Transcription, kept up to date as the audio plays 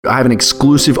I have an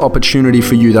exclusive opportunity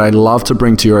for you that I'd love to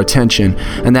bring to your attention,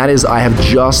 and that is I have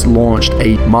just launched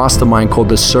a mastermind called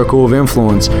the Circle of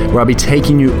Influence, where I'll be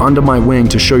taking you under my wing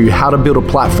to show you how to build a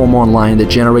platform online that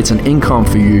generates an income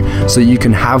for you so that you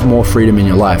can have more freedom in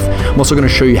your life. I'm also going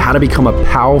to show you how to become a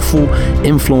powerful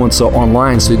influencer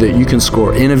online so that you can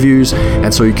score interviews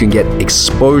and so you can get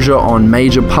exposure on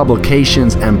major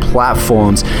publications and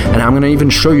platforms. And I'm going to even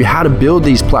show you how to build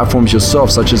these platforms yourself,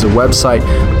 such as a website,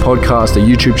 a podcast, a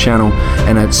YouTube channel,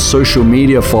 and a social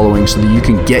media following so that you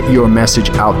can get your message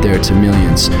out there to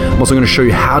millions. I'm also going to show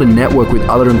you how to network with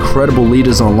other incredible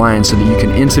leaders online so that you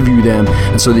can interview them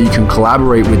and so that you can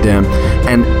collaborate with them,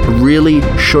 and really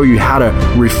show you how to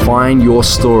refine your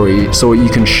story so that you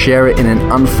can share it in an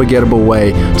unforgettable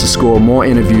way to score more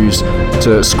interviews,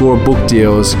 to score book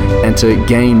deals, and to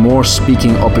gain more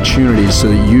speaking opportunities so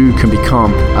that you can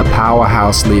become a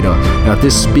powerhouse leader. Now, if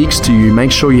this speaks to you,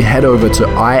 make sure you head over to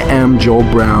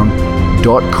iamjoelbrown.com/apply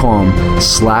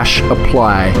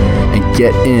and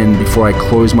get in before I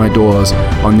close my doors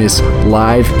on this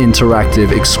live,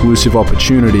 interactive, exclusive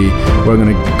opportunity where I'm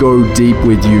going to go deep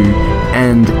with you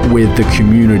and with the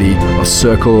community of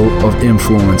Circle of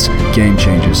Influence Game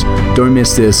Changers. Don't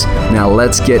miss this. Now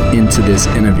let's get into this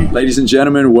interview. Ladies and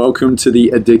gentlemen, welcome to the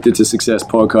Addicted to Success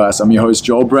podcast. I'm your host,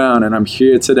 Joel Brown, and I'm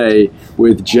here today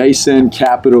with Jason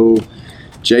Capital.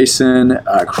 Jason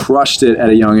crushed it at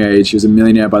a young age. He was a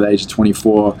millionaire by the age of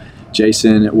 24.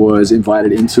 Jason was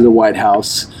invited into the White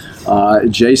House.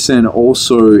 Jason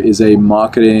also is a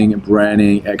marketing and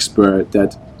branding expert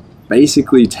that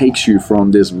basically takes you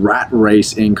from this rat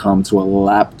race income to a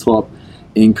laptop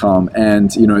income.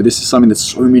 And you know, this is something that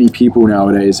so many people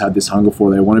nowadays have this hunger for.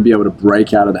 They want to be able to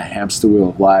break out of the hamster wheel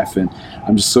of life. And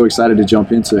I'm just so excited to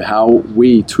jump into how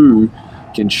we too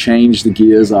can change the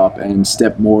gears up and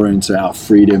step more into our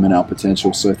freedom and our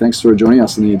potential. So thanks for joining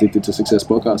us in the Addicted to Success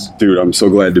podcast. Dude, I'm so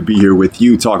glad to be here with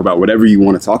you. Talk about whatever you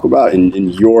want to talk about in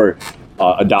your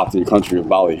adopted country of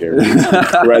Bali here. It's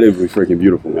incredibly freaking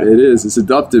beautiful, man. It is. It's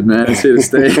adopted, man. It's here to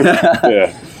stay.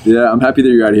 Yeah, I'm happy that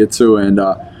you're out here too. And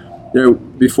you know,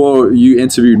 before you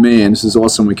interviewed me, and this is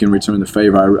awesome, we can return the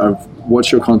favor. I've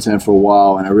watched your content for a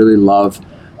while, and I really love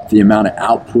the amount of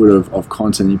output of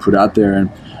content you put out there. And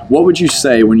what would you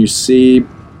say when you see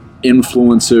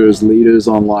influencers, leaders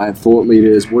online, thought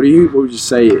leaders, what would you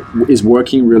say is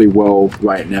working really well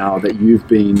right now that you've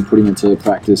been putting into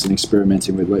practice and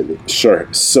experimenting with lately? Sure.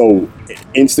 So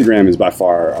Instagram is by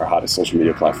far our hottest social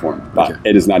media platform, but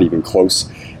it is not even close.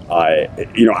 I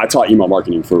taught email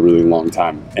marketing for a really long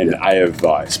time, and I have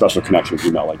a special connection with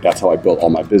email. Like, that's how I built all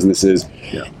my businesses.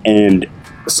 And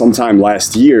sometime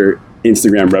last year,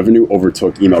 Instagram revenue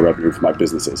overtook email revenue for my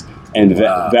businesses. And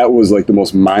that was like the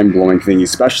most mind-blowing thing,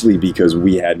 especially because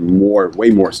we had way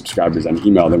more subscribers on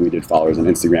email than we did followers on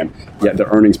Instagram. Yet the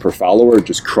earnings per follower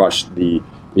just crushed the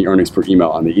earnings per email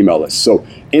on the email list. So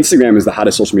Instagram is the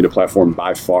hottest social media platform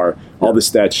by far. All the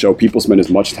stats show people spend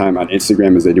as much time on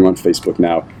Instagram as they do on Facebook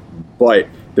now. But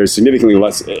there's significantly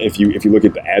less, if you look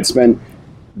at the ad spend,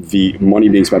 the money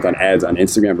being spent on ads on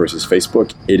Instagram versus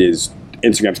Facebook,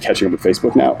 Instagram's catching up with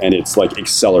Facebook now, and it's like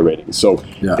accelerating. So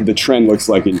the trend looks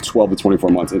like in 12 to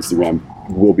 24 months, Instagram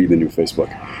will be the new Facebook.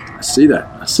 I see that.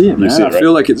 I see it, man. I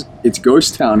feel like it's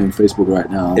ghost town in Facebook right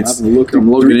now. I'm having a look. I'm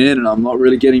logging in, and I'm not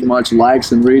really getting much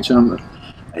likes and reach. I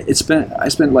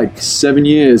spent like 7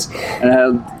 years, and I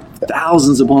have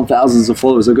thousands upon thousands of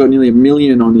followers. I've got nearly 1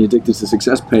 million on the Addicted to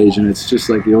Success page, and it's just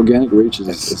like the organic reach is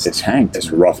tanked.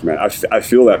 It's rough, man. I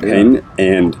feel that pain,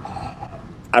 and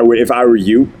if I were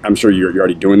you, I'm sure you're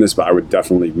already doing this, but I would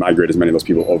definitely migrate as many of those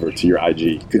people over to your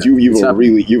IG, because you have a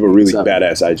really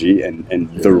badass IG, and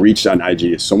the reach on IG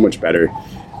is so much better.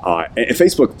 And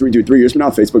Facebook, 3 years from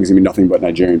now, Facebook is gonna be nothing but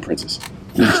Nigerian princes,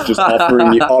 just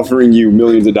offering you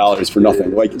millions of dollars for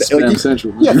nothing. Spam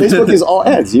central. Yeah, Facebook is all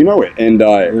ads, you know it, and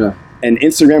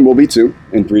Instagram will be too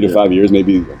in 3 to 5 years,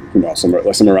 maybe, who knows, somewhere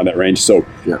around that range. So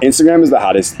Instagram is the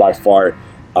hottest by far,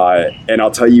 and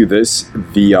I'll tell you this: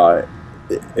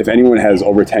 if anyone has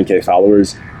over 10K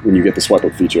followers, when you get the swipe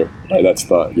up feature, right? That's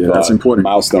that's important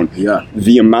milestone. Yeah,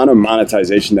 the amount of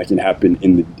monetization that can happen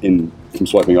from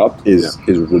swiping up is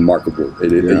remarkable.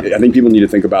 I think people need to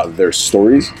think about their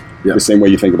stories the same way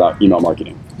you think about email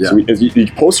marketing. So if you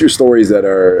post your stories that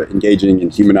are engaging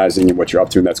and humanizing and what you're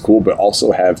up to, and that's cool, but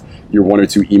also have your 1 or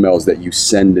 2 emails that you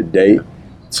send a day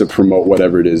to promote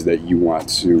whatever it is that you want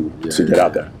to get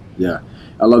out there. Yeah.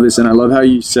 I love this, and I love how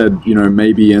you said,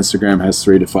 maybe Instagram has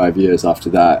 3 to 5 years after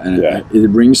that, and it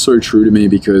rings so true to me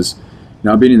because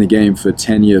I've been in the game for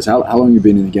 10 years. How long have you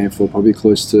been in the game for? Probably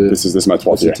close to... This is my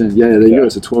 12th year. 10. Yeah, there you go.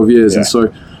 So 12 years. And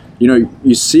so you know,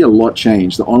 you see a lot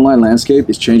change. The online landscape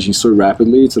is changing so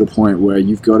rapidly to the point where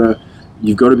you've got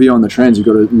to be on the trends. You've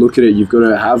got to look at it. You've got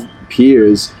to have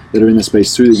peers that are in the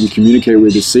space too that you communicate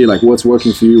with to see like what's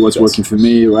working for you, what's working for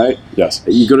me, right? Yes.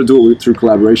 You got to do it through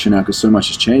collaboration now because so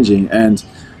much is changing. And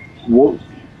what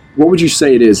would you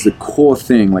say it is the core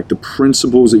thing, like the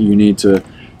principles that you need to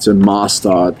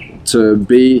master to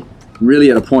be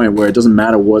really at a point where it doesn't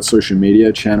matter what social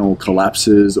media channel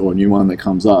collapses or a new one that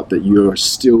comes up, that you're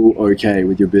still okay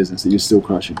with your business, that you're still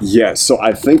crushing? Yeah, so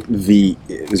I think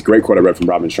this great quote I read from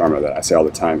Robin Sharma that I say all the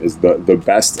time is the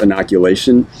best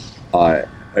inoculation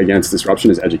against disruption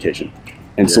is education.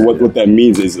 And so what that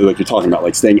means is, like you're talking about,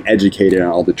 like staying educated on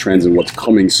all the trends and what's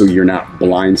coming so you're not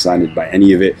blindsided by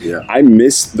any of it. Yeah. I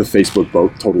missed the Facebook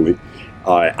boat totally.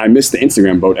 I missed the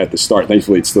Instagram boat at the start.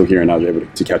 Thankfully, it's still here and I was able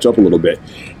to catch up a little bit.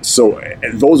 So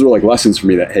those were like lessons for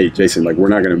me that, hey, Jason, like we're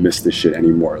not going to miss this shit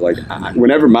anymore. Like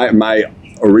whenever my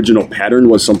original pattern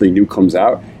was something new comes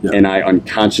out and I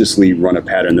unconsciously run a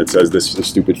pattern that says this is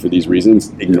stupid for these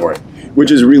reasons, ignore it, which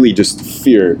is really just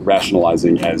fear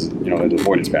rationalizing as, you know, an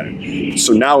avoidance pattern.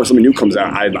 So now if something new comes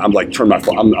out, I'm like, turn my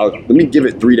phone, let me give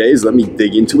it 3 days, let me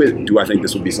dig into it. Do I think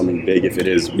this will be something big? If it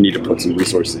is, we need to put some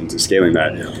resources into scaling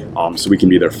that so we can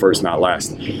be there first, not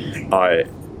last.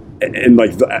 And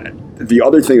like the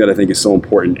other thing that I think is so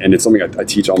important, and it's something I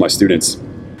teach all my students,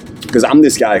 because I'm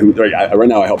this guy who, right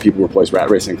now I help people replace rat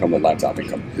race income with laptop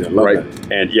income, right?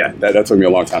 That. And that took me a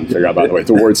long time to figure out, by the way,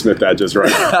 to wordsmith that just right.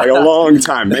 Like a long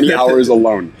time, many hours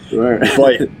alone. Right.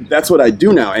 But that's what I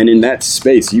do now. And in that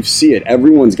space, you see it.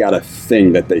 Everyone's got a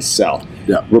thing that they sell.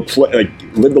 Yeah.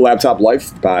 Live the laptop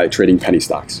life by trading penny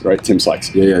stocks, right? Tim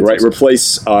Sykes. Yeah, right.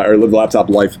 Replace or live the laptop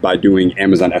life by doing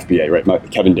Amazon FBA,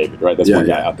 right? Kevin David, right? That's one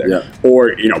guy out there. Yeah.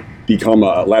 Or, you know, become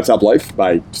a laptop life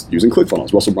by using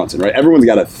ClickFunnels, Russell Brunson, right? Everyone's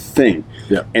got a thing.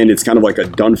 Yeah. And it's kind of like a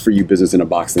done for you business in a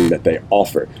box thing that they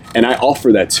offer. And I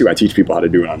offer that too. I teach people how to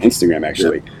do it on Instagram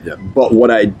actually. Yeah. But what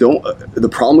I don't, the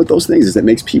problem with those things is it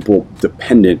makes people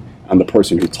dependent on the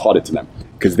person who taught it to them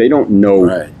because they don't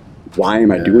know why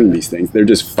am I doing these things? They're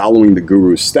just following the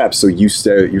guru's steps. So you're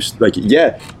like,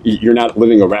 you're not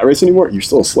living a rat race anymore. You're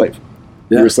still a slave.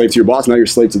 Yeah. You're a slave to your boss. Now you're a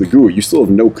slave to the guru. You still have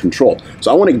no control.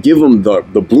 So I want to give them the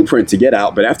blueprint to get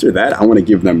out. But after that, I want to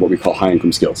give them what we call high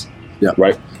income skills. Yeah.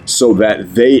 Right. So that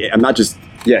I'm not just,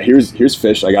 here's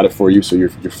fish. I got it for you. So you're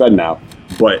fed now.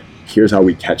 But here's how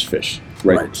we catch fish.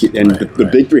 Right. And the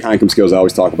big 3 high income skills I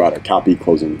always talk about are copy,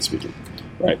 closing, and speaking.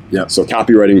 Right. Yeah. So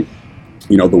copywriting,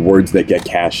 you know, the words that get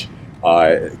cash.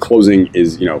 Closing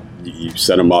is, you know, you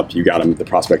set them up, you got them, the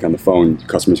prospect on the phone,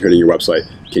 customers hitting your website.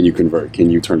 Can you convert?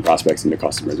 Can you turn prospects into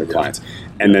customers or clients?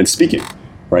 And then speaking,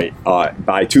 right?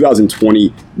 By 2020,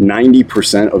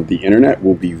 90% of the internet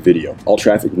will be video. All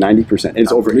traffic, 90%.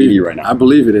 It's over 80 right now. I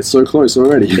believe it. It's so close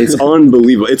already. It's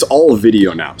unbelievable. It's all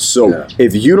video now. So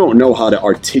if you don't know how to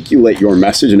articulate your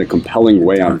message in a compelling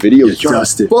way on video, you're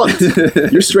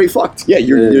fucked. You're straight fucked. Yeah,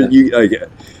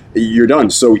 you're done.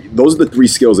 So those are the 3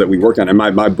 skills that we work on. And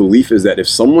my belief is that if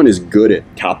someone is good at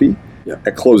copy,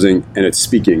 at closing, and at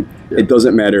speaking, it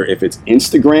doesn't matter if it's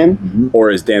Instagram or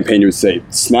as Dan Payne would say,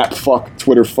 Snap fuck,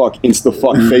 Twitter fuck, Insta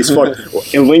fuck, Face fuck,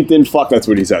 and LinkedIn fuck, that's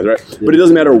what he says, right? Yeah. But it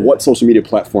doesn't matter what social media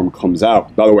platform comes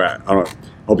out. By the way, I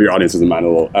hope your audience doesn't mind a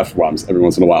little F-bombs every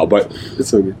once in a while, but it's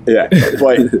so good. Yeah,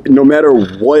 but no matter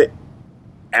what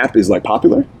app is like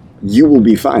popular, you will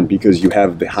be fine because you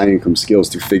have the high income skills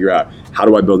to figure out how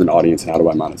do I build an audience and how do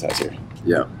I monetize here.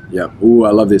 Yeah. Ooh,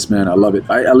 I love this, man. I love it.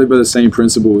 I live by the same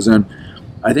principles. And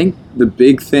I think the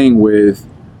big thing with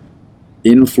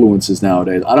influencers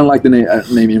nowadays, I don't like the name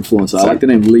influencer. I like the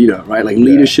name leader, right? Like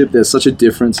leadership, there's such a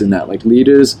difference in that. Like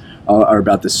leaders are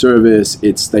about the service.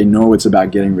 They know it's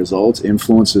about getting results.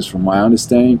 Influencers, from my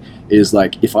understanding, is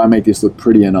like, if I make this look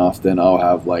pretty enough, then I'll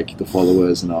have like the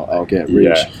followers and I'll get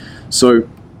rich. Yeah. So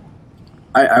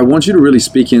I want you to really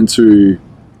speak into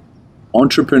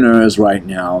entrepreneurs right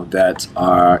now that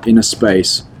are in a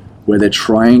space where they're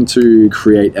trying to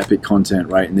create epic content,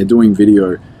 right? And they're doing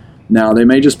video. Now, they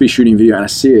may just be shooting video, and I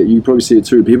see it. You probably see it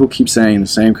too. People keep saying the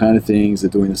same kind of things. They're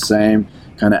doing the same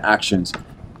kind of actions.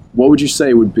 What would you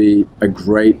say would be a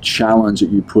great challenge that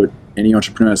you put any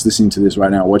entrepreneurs listening to this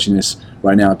right now, watching this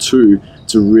right now to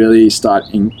really start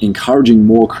encouraging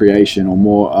more creation or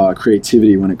more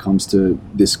creativity when it comes to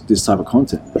this type of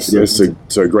content?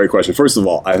 It's a great question. First of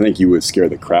all, I think you would scare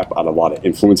the crap out of a lot of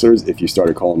influencers if you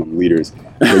started calling them leaders,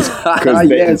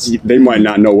 because they might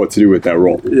not know what to do with that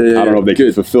role. I don't know if they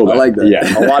can fulfill that. I like that. Yeah,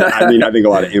 I think a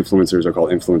lot of influencers are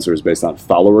called influencers based on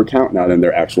follower count, not in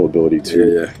their actual ability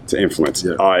to influence.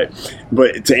 Yeah.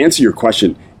 But to answer your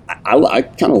question, I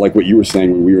kind of like what you were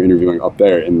saying when we were interviewing up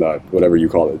there in the, whatever you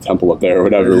call it, the temple up there or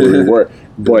whatever where we were.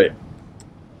 But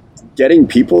getting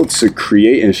people to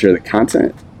create and share the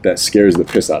content that scares the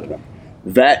piss out of them.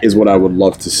 That is what I would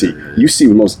love to see. You see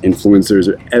most influencers,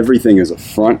 everything is a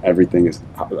front. Everything is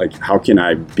like, how can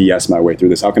I BS my way through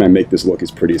this? How can I make this look as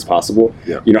pretty as possible?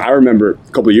 Yeah. You know, I remember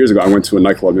a couple of years ago, I went to a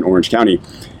nightclub in Orange County,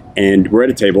 and we're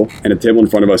at a table, and a table in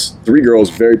front of us, 3 girls,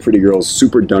 very pretty girls,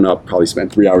 super done up, probably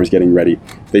spent 3 hours getting ready.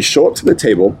 They show up to the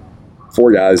table,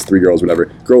 4 guys, 3 girls, whatever.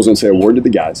 Girls don't say a word to the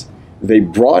guys. They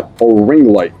brought a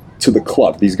ring light to the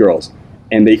club, these girls,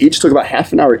 and they each took about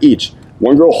half an hour each.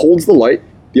 One girl holds the light,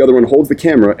 the other one holds the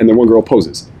camera, and then one girl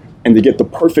poses. And they get the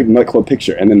perfect nightclub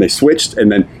picture. And then they switched,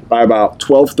 and then by about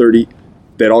 12:30,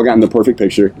 they'd all gotten the perfect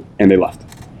picture, and they left.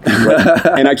 Right?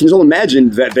 And I can just imagine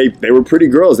that they were pretty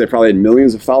girls. They probably had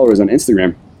millions of followers on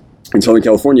Instagram in Southern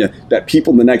California, that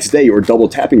people the next day were double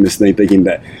tapping this thing, thinking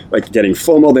that, like, getting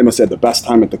FOMO, they must have had the best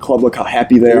time at the club, look how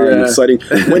happy they are and exciting,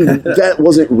 when that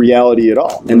wasn't reality at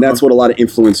all. And that's what a lot of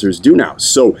influencers do now.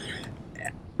 So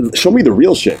show me the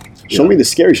real shit. Show me the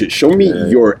scary shit. Show me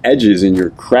your edges and your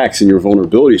cracks and your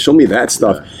vulnerabilities. Show me that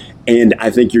stuff. And I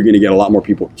think you're going to get a lot more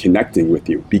people connecting with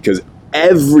you, because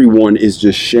everyone is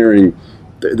just sharing.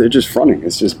 They're just fronting.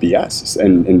 It's just BS.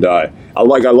 And I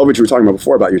love what you were talking about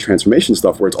before about your transformation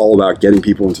stuff, where it's all about getting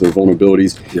people into their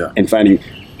vulnerabilities and finding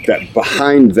that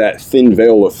behind that thin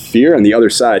veil of fear on the other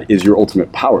side is your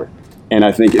ultimate power. And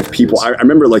I think if people, I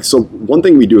remember, like, so one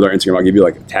thing we do with our Instagram, I'll give you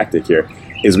like a tactic here,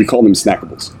 is we call them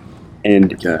snackables.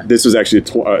 And this was actually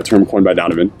a term coined by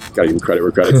Donovan. Got to give him credit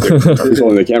where credit's due. He's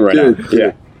holding the camera right now.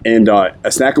 Yeah. And a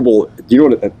snackable, do you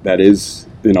know what that is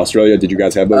in Australia? Did you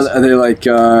guys have those? Are they like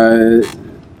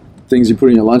things you put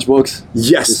in your lunchbox?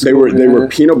 Yes, they were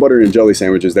peanut butter and jelly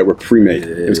sandwiches that were pre-made.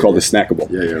 It was called a snackable.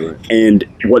 Right. And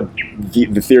what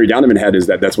the theory Donovan had is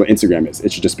that that's what Instagram is.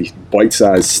 It should just be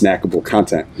bite-sized, snackable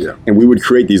content. Yeah. And we would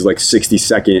create these like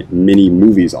 60-second mini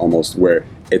movies almost, where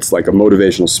it's like a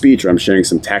motivational speech, or I'm sharing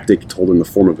some tactic told in the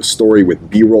form of a story with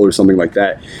B-roll or something like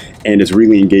that. And it's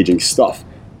really engaging stuff.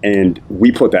 And we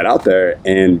put that out there,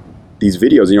 and these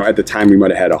videos, you know, at the time we might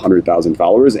have had 100,000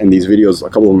 followers, and these videos, a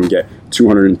couple of them get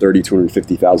 230,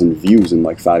 250,000 views in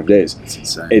like 5 days. It's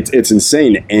insane. It's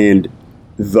insane. And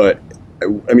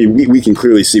we can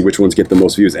clearly see which ones get the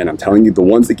most views. And I'm telling you, the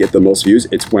ones that get the most views,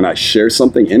 it's when I share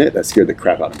something in it that scared the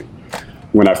crap out of me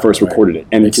when I first recorded it.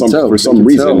 And for some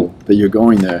reason that you're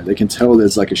going there, they can tell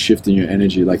there's like a shift in your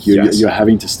energy. Like you're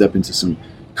having to step into some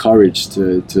courage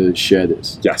to share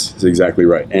this. Yes, that's exactly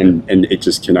right. And it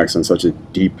just connects on such a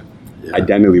deep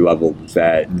identity level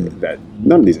that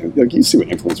none of these, like, you see what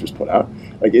influencers put out.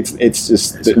 Like it's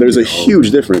just there's a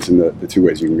huge difference in the two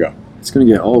ways you can go. It's gonna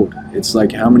get old. It's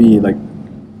like, how many, like,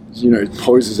 you know,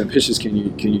 poses and pictures can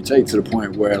you take to the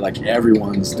point where like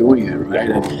everyone's doing it, right?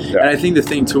 And I think the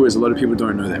thing too is a lot of people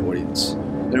don't know their audience.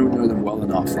 They don't know them well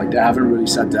enough. Like, they haven't really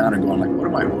sat down and gone like, what are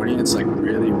my audience like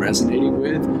really resonating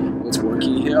with? What's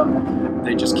working here?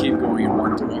 They just keep going in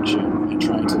one direction and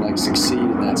trying to like succeed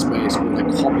in that space, or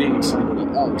like copying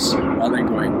somebody else, rather than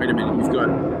going, wait a minute, you've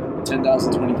got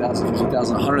 10,000, 20,000,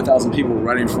 50,000, 100,000 people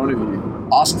right in front of you.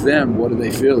 Ask them, what are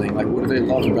they feeling? Like, what do they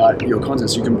love about your content?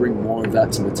 So you can bring more of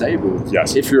that to the table.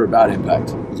 Yes. If you're about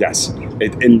impact. Yes.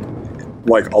 And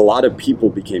like, a lot of people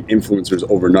became influencers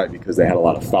overnight because they had a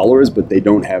lot of followers, but they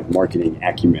don't have marketing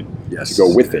acumen to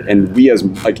go with it. And we, as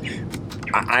like,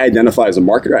 I identify as a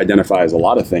marketer. I identify as a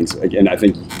lot of things, and I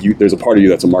think there's a part of you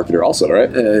that's a marketer also, right?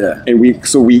 Yeah. And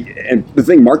and the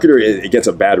thing, marketer, it gets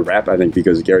a bad rap, I think,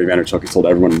 because Gary Vaynerchuk has told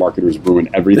everyone marketers ruin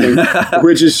everything,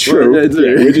 which is true.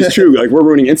 Which is true. Like, we're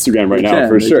ruining Instagram right now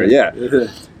for sure. Yeah.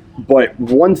 But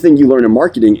one thing you learn in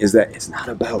marketing is that it's not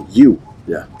about you.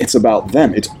 Yeah. It's about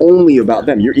them. It's only about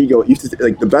them. Your ego,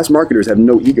 like, the best marketers have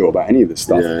no ego about any of this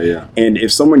stuff. Yeah. And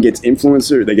if someone gets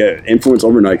influencer, they get influence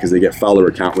overnight because they get follower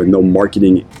account with no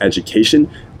marketing education,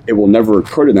 it will never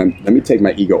occur to them, let me take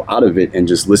my ego out of it and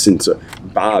just listen to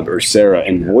Bob or Sarah,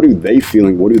 and what are they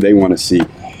feeling? What do they want to see?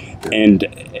 And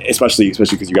especially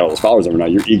because you got all those followers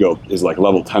overnight, your ego is like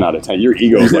level 10 out of 10. Your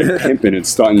ego is like pimping and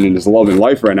stunting and just loving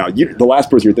life right now. The last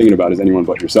person you're thinking about is anyone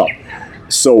but yourself.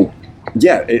 So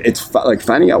yeah, it's like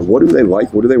finding out, what do they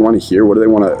like, what do they want to hear, what do they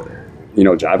want to,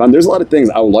 jive on. There's a lot of things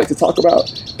I would like to talk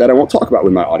about that I won't talk about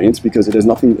with my audience because it has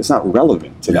nothing. It's not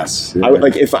relevant to them. Yeah. I would,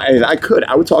 like, if I could,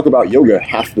 I would talk about yoga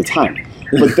half the time,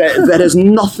 but that has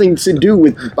nothing to do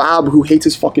with Bob, who hates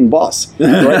his fucking boss.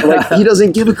 Right? Like, he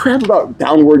doesn't give a crap about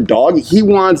downward dog. He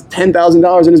wants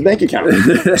 $10,000 in his bank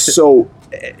account. So,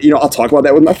 I'll talk about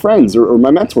that with my friends or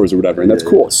my mentors or whatever, and that's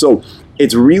cool. So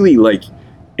it's really like,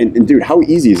 And dude, how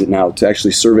easy is it now to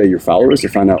actually survey your followers to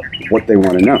find out what they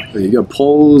want to know? You got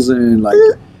polls and like,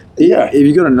 Yeah. if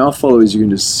you got enough followers, you can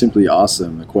just simply ask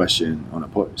them a question on a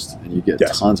post, and you get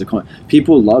tons of content.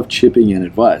 People love chipping in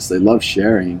advice. They love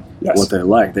sharing what they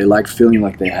like. They like feeling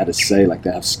like they had a say, like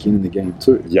they have skin in the game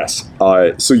too. Yes.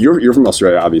 So you're from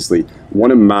Australia, obviously. One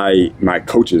of my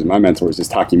coaches, my mentors, is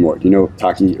Taki Moore. Do you know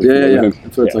Taki? Yeah.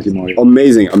 I've heard Taki Moore.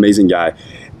 Amazing guy.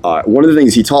 One of the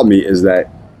things he taught me is that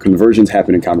conversions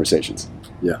happen in conversations.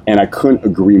 Yeah. And I couldn't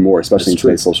agree more, especially in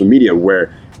today's social media,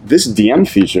 where this DM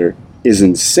feature is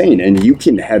insane, and you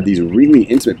can have these really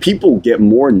intimate. People get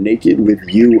more naked with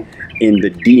you in the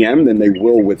DM than they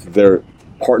will with their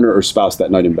partner or spouse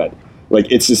that night in bed.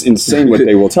 Like, it's just insane what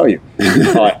they will tell you.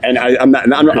 And I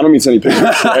don't mean sending pictures.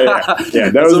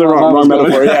 Yeah, that was the wrong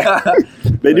metaphor. Yeah,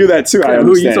 they do that too. I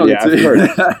understand. Yeah, I've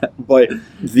heard. But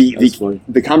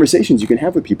the conversations you can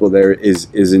have with people there is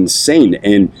insane,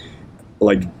 and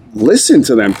like, listen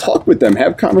to them, talk with them,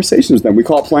 have conversations with them. We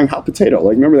call it playing hot potato.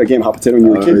 Like, remember that game, Hot Potato, when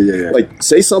you were a kid? Yeah. Like,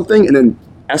 say something and then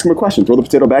ask them a question, throw the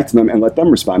potato back to them, and let them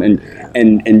respond.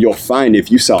 And you'll find if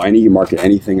you sell you market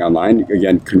anything online,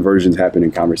 again, conversions happen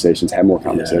in conversations. Have more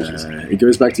conversations. It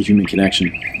goes back to human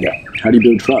connection. Yeah. How do you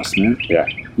build trust, man? Yeah.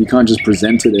 You can't just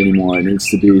present it anymore. It needs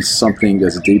to be something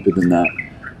that's deeper than that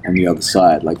on the other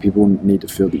side. Like, people need to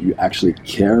feel that you actually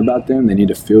care about them. They need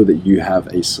to feel that you have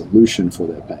a solution for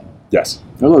their pain. Yes.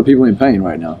 There are a lot of people in pain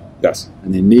right now. Yes.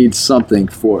 And they need something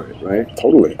for it, right?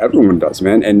 Totally. Everyone does,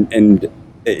 man. And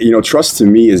trust to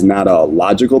me is not a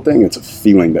logical thing. It's a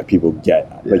feeling that people get.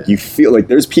 Yeah. Like, you feel like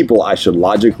there's people I should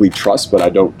logically trust, but I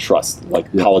don't trust,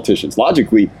 like politicians.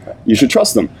 Logically, you should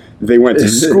trust them. They went to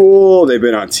school, they've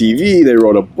been on TV, they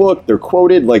wrote a book, they're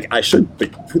quoted. Like, I should,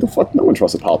 who the fuck? No one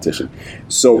trusts a politician.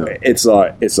 So it's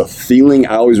a feeling.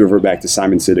 I always revert back to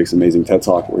Simon Sinek's amazing TED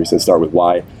Talk where he said, start with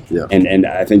why. Yeah. And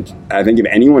I think if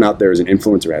anyone out there is an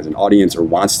influencer, has an audience, or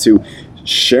wants to,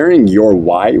 sharing your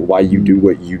why you do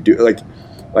what you do. Like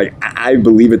I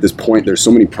believe at this point, there's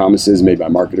so many promises made by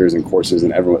marketers and courses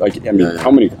and everyone. Like, I mean, how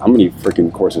many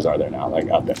freaking courses are there now? Like,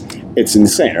 out there, it's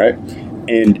insane, right?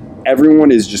 And everyone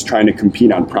is just trying to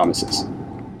compete on promises.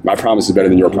 My promise is better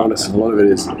than your promise. And a lot of it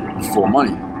is for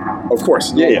money. Of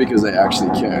course, not because they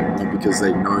actually care, not because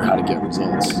they know how to get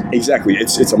results. Exactly,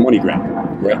 it's a money grab,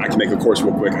 right? I can make a course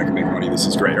real quick. I can make money. This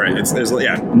is great, right?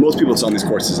 Most people selling these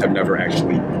courses have never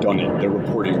actually done it. They're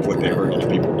reporting what they heard other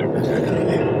people do.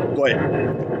 But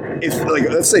if, like,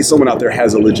 let's say someone out there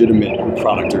has a legitimate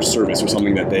product or service or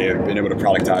something that they have been able to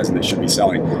productize and they should be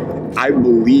selling, I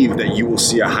believe that you will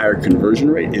see a higher conversion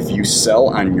rate if you sell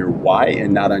on your why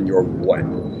and not on your what.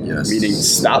 Yes. Meaning,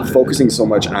 stop focusing so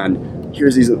much on,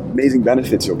 here's these amazing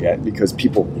benefits you'll get, because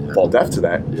people fall deaf to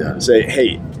that. Yeah. Say,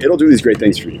 hey, it'll do these great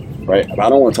things for you, right? But I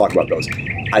don't want to talk about those.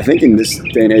 I think in this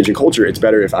day and age and culture, it's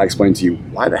better if I explain to you,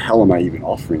 why the hell am I even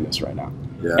offering this right now?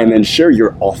 Yeah. And then share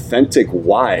your authentic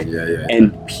why,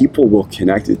 and people will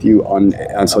connect with you on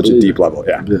such a deep level.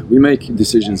 Yeah, we make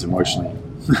decisions emotionally.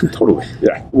 Totally.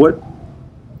 Yeah. What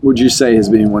would you say has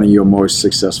been one of your most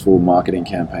successful marketing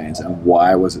campaigns, and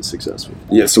why was it successful?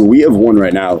 Yeah, so we have one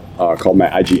right now called my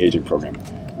IG Agent program,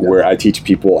 where I teach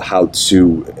people how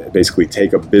to basically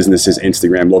take a business's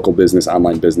Instagram, local business,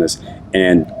 online business,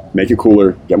 and make it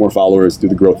cooler, get more followers, do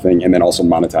the growth thing, and then also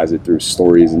monetize it through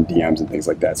stories and DMs and things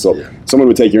like that. So someone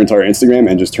would take your entire Instagram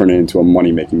and just turn it into a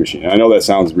money-making machine. And I know that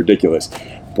sounds ridiculous,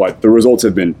 but the results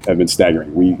have been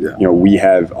staggering. We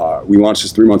launched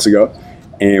this 3 months ago,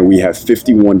 and we have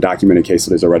 51 documented case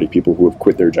studies already, people who have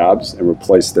quit their jobs and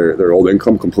replaced their old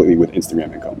income completely with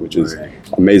Instagram income, which is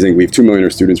amazing. We have 2 million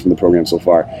students from the program so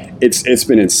far. It's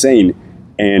been insane.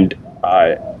 And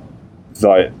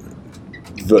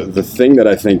the thing that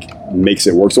I think makes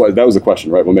it work, so that was the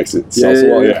question, right? What makes it sell so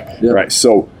well? Yeah. Right.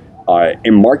 So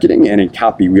in marketing and in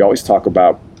copy, we always talk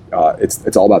about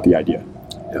it's all about the idea,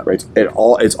 right?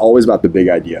 It's always about the big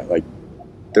idea. Like,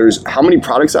 there's how many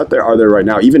products out there are there right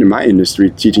now, even in my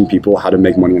industry, teaching people how to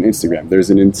make money on Instagram? There's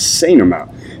an insane amount.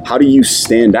 How do you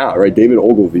stand out, right? David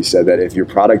Ogilvy said that if your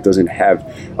product doesn't have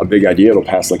a big idea, it'll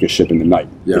pass like a ship in the night.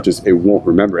 It won't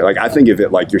remember it. Like, I think of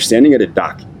it like you're standing at a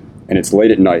dock and it's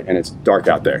late at night and it's dark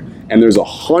out there, and there's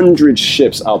 100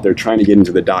 ships out there trying to get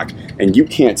into the dock, and you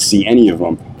can't see any of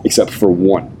them except for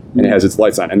one. And it has its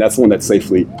lights on, and that's the one that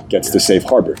safely gets to safe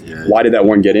harbor. Why did that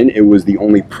one get in? It was the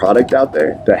only product out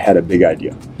there that had a big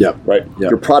idea. Right?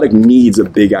 Your product needs a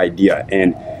big idea,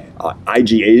 and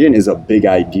IG Agent is a big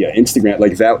idea. Instagram,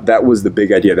 like that was the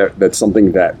big idea. That's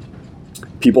something that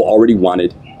people already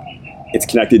wanted. It's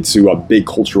connected to a big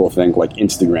cultural thing like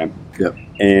Instagram.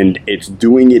 And it's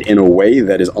doing it in a way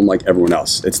that is unlike everyone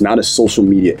else. It's not a social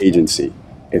media agency.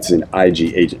 It's an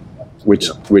IG agent. which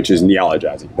is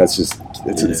neologizing. That's just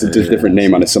it's a different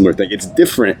name on a similar thing. It's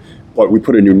different, but we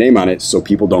put a new name on it so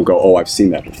people don't go, oh, I've seen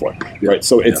that before, right?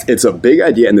 So it's a big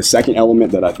idea, and the second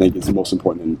element that I think is the most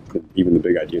important than even the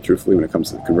big idea, truthfully, when it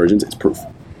comes to conversions, is proof.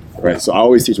 Right, so I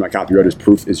always teach my copywriters,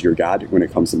 proof is your God when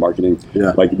it comes to marketing.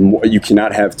 Yeah. Like, you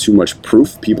cannot have too much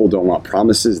proof. People don't want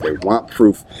promises; they want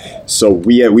proof. So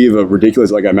we have a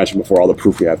ridiculous, like I mentioned before, all the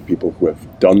proof we have. People who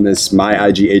have done this. My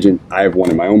IG agent, I have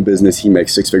one in my own business. He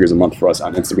makes 6 figures a month for us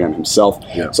on Instagram himself.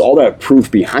 Yeah. So all that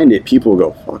proof behind it, people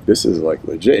go, "Fuck, this is like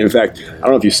legit." In fact, I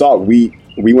don't know if you saw, we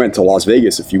went to Las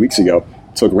Vegas a few weeks ago,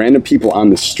 took random people on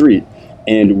the street.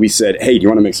 And we said, hey, do you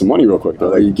want to make some money real quick?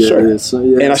 They're like, sure.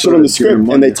 And I showed them the script,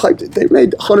 and they typed it. They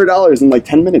made $100 in like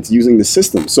 10 minutes using the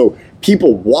system. So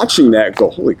people watching that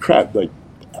go, holy crap, like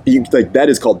that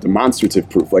is called demonstrative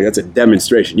proof. Like, that's a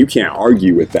demonstration. You can't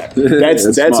argue with that.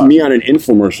 That's me on an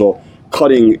infomercial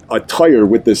cutting a tire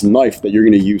with this knife that you're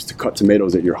going to use to cut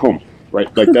tomatoes at your home,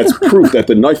 right? Like, that's proof that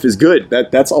the knife is good.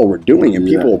 That's all we're doing. And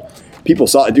people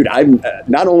saw it. Dude,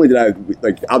 not only did I,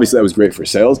 like, obviously that was great for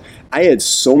sales. I had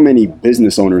so many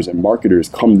business owners and marketers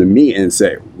come to me and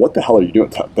say, what the hell are you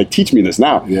doing? Like, teach me this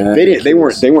now. Yeah, they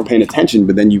weren't paying attention,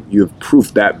 but then you have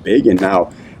proof that big, and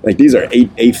now, like, these are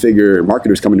eight-figure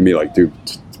marketers coming to me like, dude,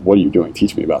 what are you doing?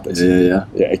 Teach me about this. Yeah,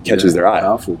 it catches their eye.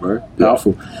 Powerful, bro.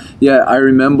 Powerful. Yeah, I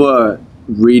remember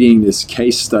reading this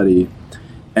case study,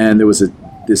 and there was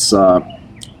this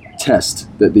test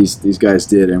that these guys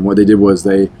did, and what they did was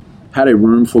they had a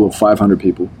room full of 500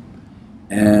 people,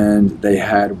 and they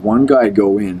had one guy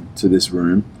go in to this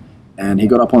room, and he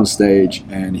got up on stage,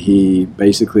 and he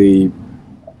basically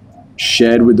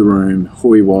shared with the room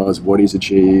who he was, what he's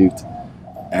achieved,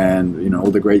 and, you know,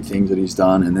 all the great things that he's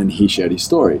done, and then he shared his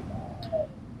story.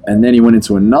 And then he went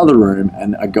into another room,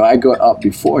 and a guy got up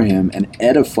before him and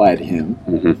edified him,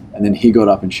 and then he got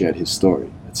up and shared his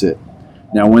story. That's it.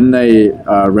 Now, when they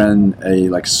ran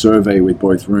a survey with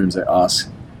both rooms, they asked,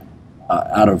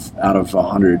 out of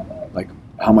 100, like,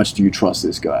 how much do you trust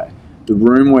this guy? The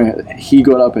room where he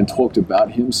got up and talked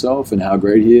about himself and how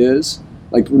great he is,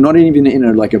 like, not even in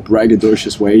a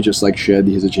braggadocious way, just like shared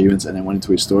his achievements and then went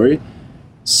into his story,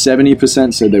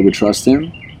 70% said they would trust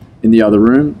him. In the other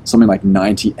room, something like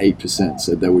 98%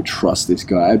 said they would trust this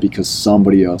guy because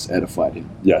somebody else edified him.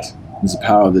 Yes. It's the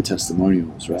power of the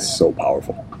testimonials, right? It's so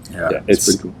powerful. Yeah, it's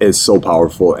pretty cool. It's so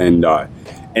powerful, and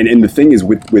the thing is,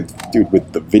 with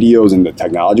the videos and the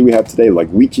technology we have today, like,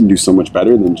 we can do so much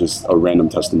better than just a random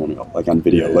testimonial, like, on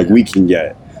video. Like, we can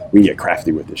get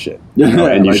crafty with this shit,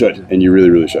 and you should, and you really,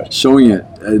 really should. Showing it,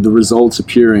 the results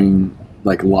appearing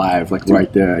like live, like, dude,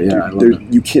 right there. Yeah, I love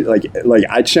it. You can't, like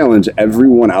I challenge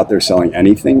everyone out there selling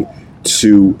anything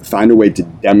to find a way to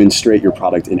demonstrate your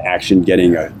product in action,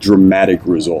 getting a dramatic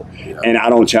result. Yeah. And I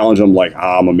don't challenge them like,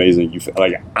 I'm amazing.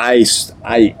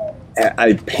 I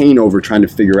pain over trying to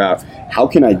figure out how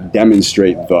can I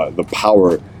demonstrate the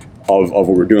power of what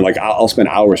we're doing. Like, I'll spend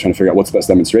hours trying to figure out what's the best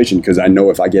demonstration, because I know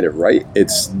if I get it right,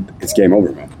 it's game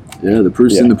over, man. Yeah, the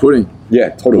proof's in the pudding. Yeah,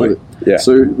 totally. Yeah.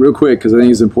 So real quick, because I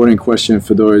think it's an important question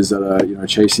for those that are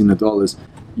chasing the dollars.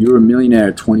 You were a millionaire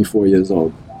at 24 years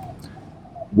old.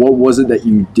 What was it that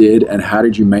you did, and how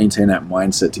did you maintain that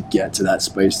mindset to get to that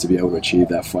space to be able to achieve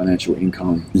that financial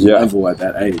income level at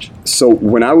that age? So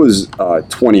when I was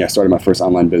 20, I started my first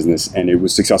online business, and it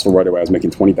was successful right away. I was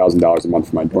making $20,000 a month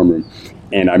for my dorm room,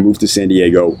 and I moved to San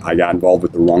Diego. I got involved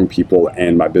with the wrong people,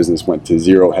 and my business went to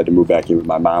zero. Had to move back in with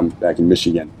my mom back in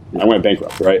Michigan. I went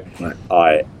bankrupt, right?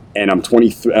 And I'm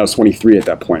 23. I was 23 at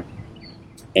that point,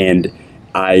 and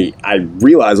I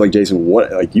realized, like, Jason,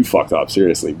 you fucked up,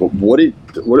 seriously. But what are you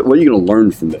going to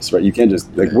learn from this, right? You can't just,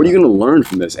 what are you going to learn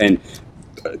from this? And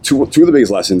two of the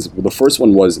biggest lessons. The first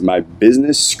one was my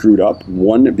business screwed up.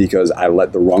 One, because I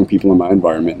let the wrong people in my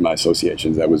environment, in my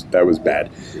associations. That was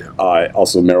bad. Yeah.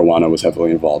 Also, marijuana was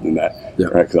heavily involved in that,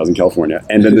 right? Because I was in California.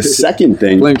 And then the second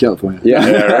thing, blame California. Yeah,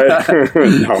 right.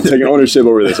 No, I'm taking ownership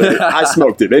over this. Right? I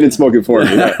smoked it. They didn't smoke it for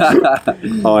me.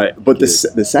 Right? But the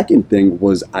second thing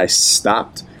was I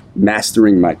stopped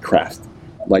mastering my craft.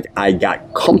 Like, I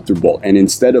got comfortable, and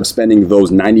instead of spending those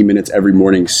 90 minutes every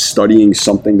morning studying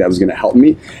something that was going to help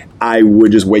me, I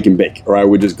would just wake and bake, or I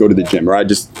would just go to the gym, or I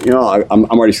just, I'm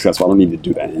already successful. I don't need to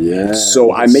do that. Yeah.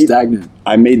 So I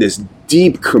made this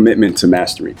deep commitment to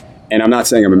mastery. And I'm not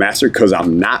saying I'm a master, because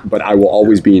I'm not, but I will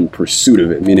always be in pursuit of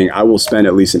it, meaning I will spend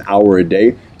at least an hour a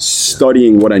day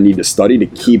studying what I need to study to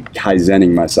keep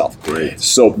Kaizening myself. Great.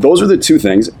 So those are the two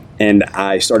things. And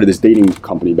I started this dating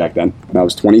company back then, and I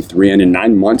was 23, and in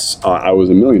 9 months, I was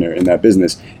a millionaire in that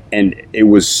business. And it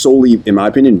was solely, in my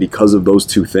opinion, because of those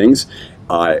two things.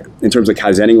 In terms of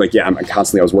Kaizening, like, yeah,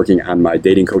 I was working on my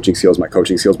dating coaching skills, my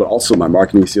coaching skills, but also my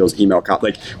marketing skills,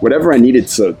 like whatever I needed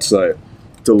to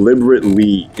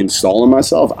deliberately install in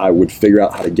myself, I would figure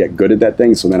out how to get good at that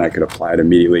thing so then I could apply it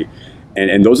immediately.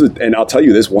 And I'll tell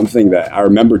you this one thing that I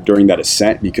remember during that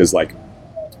ascent, because like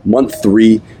month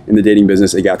 3 in the dating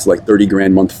business, it got to like 30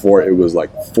 grand. Month 4, it was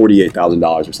like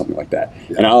 $48,000 or something like that.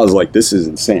 Yeah. And I was like, this is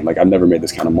insane. Like, I've never made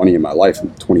this kind of money in my life.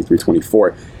 I'm 23,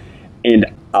 24. And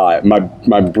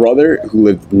my brother, who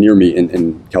lived near me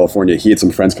in California, he had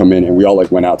some friends come in, and we all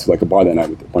like went out to like a bar that night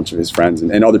with a bunch of his friends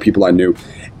and other people I knew.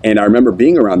 And I remember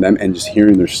being around them and just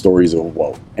hearing their stories of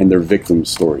woe and their victim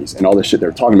stories and all this shit they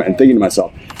were talking about, and thinking to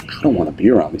myself, I don't want to be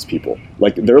around these people.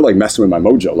 Like, they're like messing with my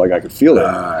mojo. Like, I could feel it.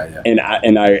 Yeah.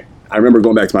 And I remember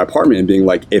going back to my apartment and being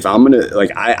like, if I'm gonna,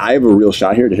 like, I have a real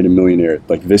shot here to hit $1 millionaire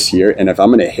like this year, and if I'm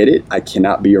gonna hit it, I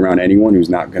cannot be around anyone who's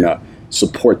not gonna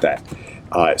support that.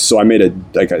 So I made a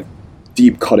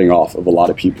deep cutting off of a lot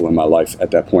of people in my life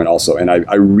at that point also. And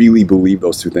I really believe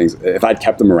those two things. If I'd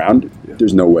kept them around,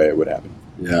 there's no way it would happen.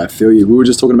 Yeah, I feel you. We were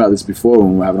just talking about this before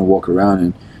when we were having a walk around,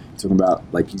 and talking about,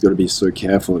 like, you got to be so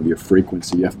careful of your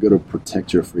frequency. You have got to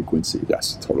protect your frequency.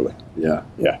 Yes, totally. Yeah.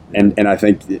 Yeah. And I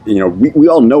think, you know, we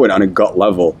all know it on a gut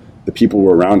level, the people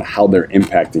we're around, how they're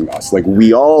impacting us. Like,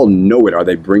 we all know it. Are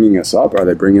they bringing us up? Are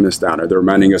they bringing us down? Are they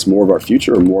reminding us more of our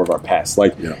future or more of our past?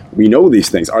 Like, we know these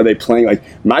things. Are they playing? Like,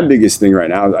 my biggest thing right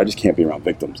now is I just can't be around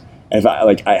victims. If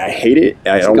I hate it.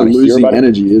 I don't want to hear about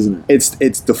energy, isn't it?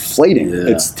 It's deflating. Yeah.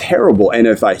 It's terrible. And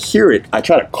if I hear it, I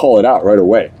try to call it out right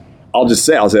away. I'll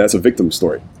say that's a victim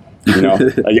story. You know,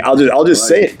 like, I'll just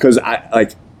say it, because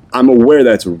I'm aware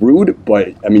that it's rude,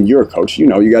 but I mean, you're a coach, you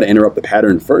know, you got to interrupt the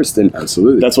pattern first, and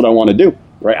absolutely, that's what I want to do,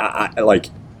 right?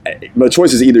 The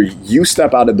choice is either you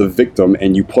step out of the victim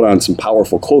and you put on some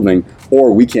powerful clothing,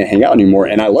 or we can't hang out anymore.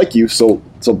 And I like you, so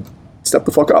step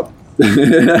the fuck up.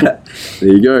 There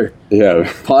you go.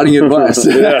 Yeah. Parting advice.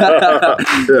 I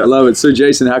love it. So,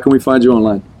 Jason, how can we find you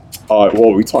online?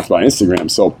 Well, we talked about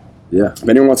Instagram, so yeah, if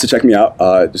anyone wants to check me out,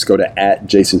 just go to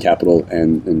 @JasonCapital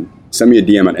and send me a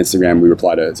DM on Instagram. We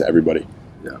reply to everybody.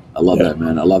 Yeah, I love that,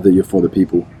 man. I love that you're for the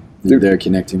people. Dude, they're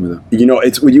connecting with them. You know,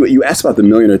 it's when you asked about the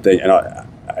millionaire thing, and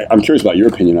I'm curious about your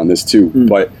opinion on this too.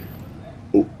 But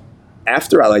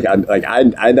after I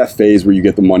had that phase where you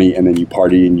get the money and then you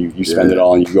party and you spend it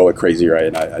all and you go like crazy, right?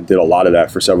 And I did a lot of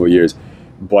that for several years.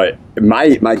 But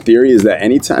my theory is that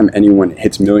anytime anyone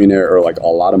hits millionaire or like a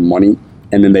lot of money,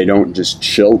 and then they don't just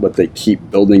chill, but they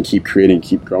keep building, keep creating,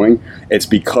 keep growing, it's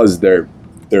because their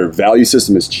value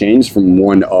system has changed from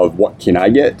one of what can I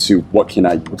get to what can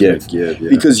I give.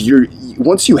 Because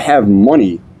once you have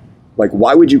money, like,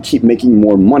 why would you keep making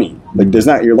more money? Like,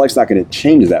 your life's not going to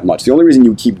change that much. The only reason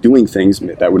you keep doing things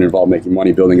that would involve making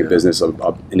money, building a business,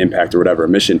 an impact or whatever, a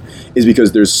mission, is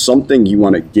because there's something you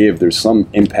want to give. There's some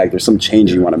impact. There's some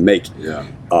change you want to make. Yeah.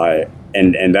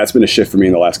 And that's been a shift for me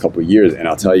in the last couple of years. And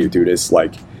I'll tell you, dude, it's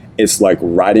like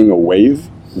riding a wave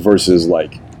versus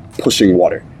like pushing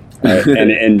water.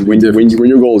 And when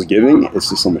your goal is giving, it's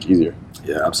just so much easier.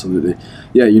 Yeah, absolutely.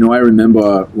 Yeah, you know, I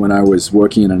remember when I was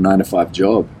working in a 9-to-5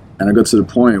 job, and I got to the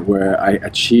point where I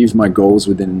achieved my goals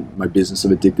within my business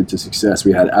of Addicted to Success.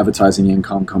 We had advertising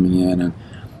income coming in, and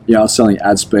I was selling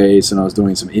ad space, and I was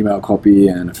doing some email copy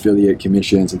and affiliate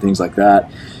commissions and things like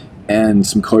that, and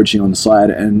some coaching on the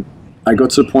side. And I got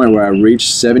to the point where I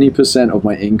reached 70% of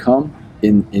my income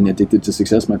in Addicted to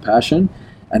Success, my passion.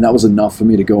 And that was enough for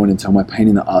me to go in and tell my pain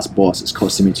in the ass boss, it's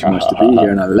costing me too much to be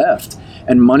here, and I left.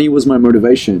 And money was my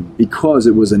motivation, because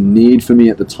it was a need for me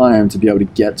at the time to be able to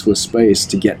get to a space,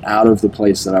 to get out of the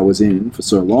place that I was in for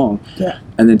so long,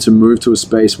 and then to move to a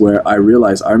space where I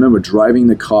realized, I remember driving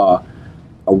the car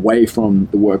away from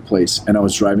the workplace, and I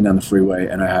was driving down the freeway,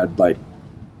 and I had like,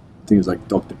 I think it was like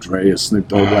Dr. Dre or Snoop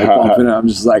Dogg like bumping it. I'm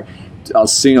just like, I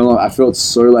was singing along. I felt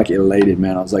so like elated,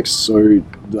 man. I was like so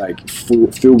like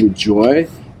filled with joy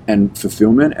and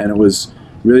fulfillment, and it was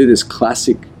really this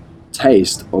classic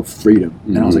taste of freedom.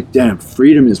 And I was like, damn,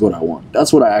 freedom is what I want.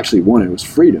 That's what I actually wanted, was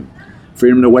freedom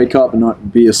to wake up and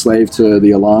not be a slave to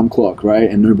the alarm clock, right,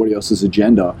 and nobody else's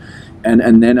agenda.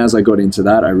 And then as I got into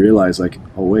that, I realized, like,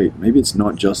 oh wait, maybe it's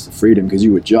not just the freedom, because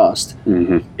you adjust,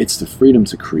 it's the freedom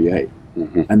to create.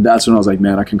 And that's when I was like,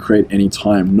 man, I can create any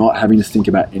time, not having to think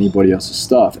about anybody else's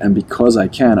stuff. And because I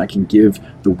can give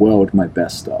the world my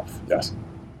best stuff. Yes.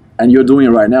 And you're doing it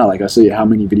right now. Like, I see how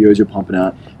many videos you're pumping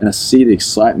out, and I see the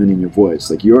excitement in your voice.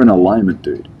 Like, you're in alignment,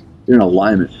 dude. You're in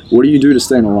alignment. What do you do to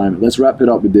stay in alignment? Let's wrap it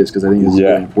up with this, because I think it's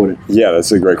very important. Yeah,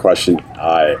 that's a great question.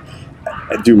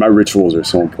 Dude, my rituals are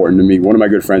so important to me. One of my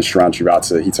good friends, Sharon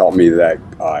Srivatsa, he taught me that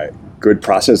good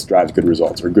process drives good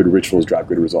results, or good rituals drive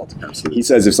good results. Absolutely. He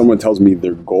says if someone tells me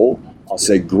their goal, I'll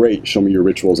say, great, show me your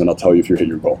rituals and I'll tell you if you hit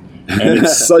your goal. And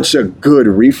it's such a good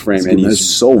reframe, and he's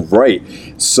so right.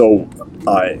 So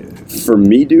for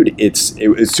me, dude, it's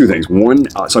two things. One,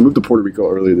 so I moved to Puerto Rico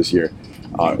earlier this year.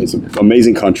 It's an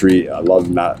amazing country. I love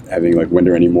not having like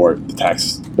winter anymore. The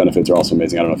tax benefits are also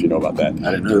amazing. I don't know if you know about that.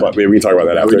 I didn't know that. But we can talk about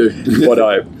that after. We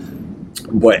do.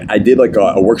 But I did like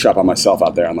a workshop on myself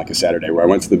out there on like a Saturday where I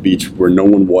went to the beach where no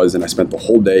one was, and I spent the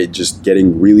whole day just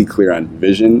getting really clear on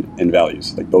vision and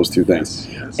values, like those two things.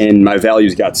 Yes. And my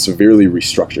values got severely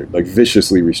restructured, like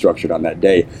viciously restructured on that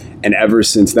day. And ever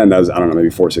since then, that was, I don't know,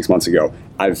 maybe 4 or 6 months ago,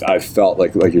 I've felt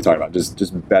like you're talking about,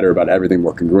 just better about everything,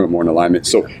 more congruent, more in alignment.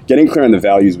 So getting clear on the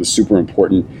values was super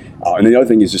important. And then the other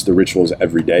thing is just the rituals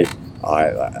every day.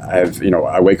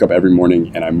 I wake up every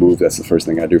morning and I move. That's the first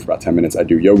thing I do for about 10 minutes. I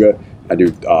do yoga. I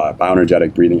do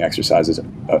bioenergetic breathing exercises.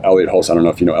 Elliot Hulse, I don't know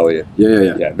if you know Elliot.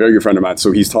 Yeah, very good friend of mine.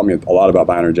 So he's taught me a lot about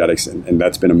bioenergetics, and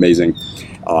that's been amazing.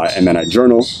 And then I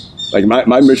journal. Like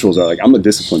my rituals are like, I'm a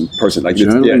disciplined person. Like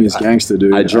journaling is gangster,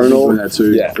 dude. I journal. That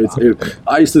too. Yeah.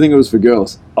 I used to think it was for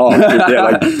girls. Oh, yeah,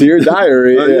 like Dear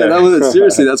Diary. That was it.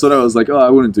 Seriously, that's what I was like. Oh, I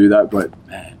wouldn't do that, but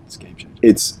man, it's game changer.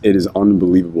 It is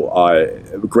unbelievable.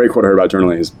 A great quote I heard about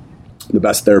journaling is, the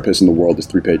best therapist in the world is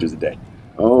 3 pages a day.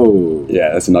 Oh,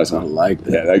 yeah, that's a nice one. I like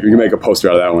that. Yeah, you can make a poster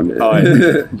out of that one.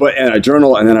 And I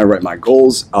journal, and then I write my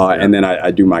goals, and then I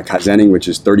do my kaizening, which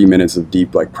is 30 minutes of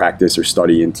deep like practice or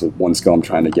study into one skill I'm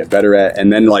trying to get better at.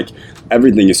 And then like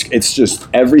everything is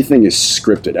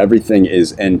scripted. Everything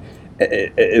is, and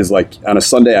it is like on a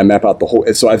Sunday I map out the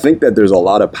whole. So I think that there's a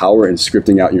lot of power in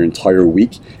scripting out your entire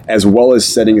week, as well as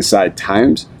setting aside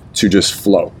times to just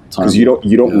flow. Because you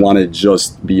don't want to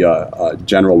just be a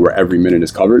general where every minute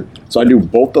is covered. So I do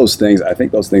both those things. I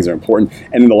think those things are important.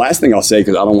 And then the last thing I'll say,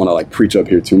 because I don't want to like preach up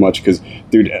here too much, because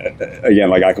dude, again,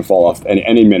 like I could fall off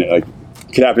any minute. Like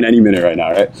it could happen any minute right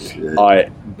now, right? Yeah.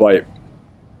 But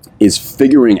is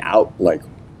figuring out like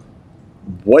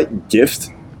what gift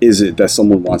is it that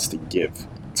someone wants to give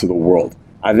to the world.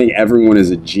 I think everyone is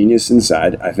a genius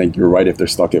inside. I think you're right. If they're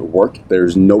stuck at work,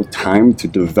 there's no time to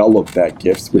develop that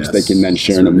gift, which they can then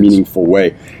share in a meaningful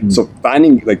way. So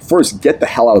finding, like, first, get the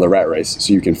hell out of the rat race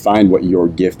so you can find what your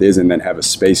gift is, and then have a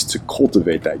space to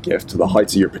cultivate that gift to the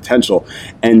heights of your potential,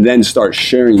 and then start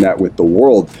sharing that with the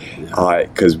world,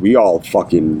 because we all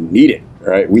fucking need it,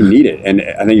 right? We need it. And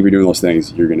I think if you're doing those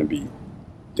things, you're going to be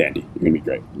dandy. You're going to be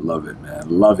great. Love it, man.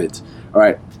 Love it. All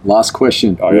right, last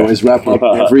question. We always wrap up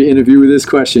every interview with this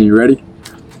question. You ready?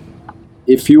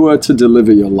 If you were to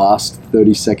deliver your last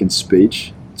 30-second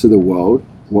speech to the world,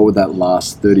 what would that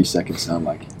last 30 seconds sound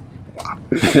like? Wow.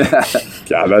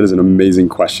 God, that is an amazing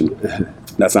question.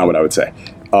 That's not what I would say.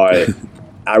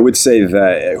 I would say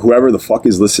that whoever the fuck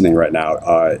is listening right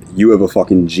now, you have a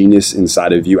fucking genius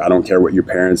inside of you. I don't care what your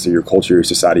parents or your culture or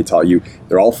society taught you.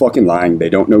 They're all fucking lying. They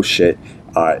don't know shit.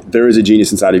 There is a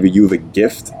genius inside of you. You have a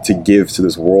gift to give to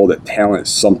this world. A talent,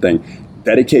 something.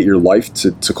 Dedicate your life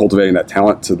to cultivating that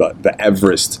talent to the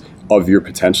Everest of your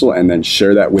potential, and then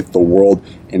share that with the world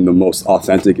in the most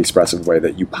authentic, expressive way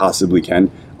that you possibly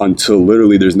can, until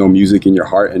literally there's no music in your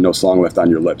heart and no song left on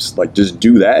your lips. Like, just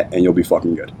do that and you'll be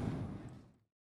fucking good.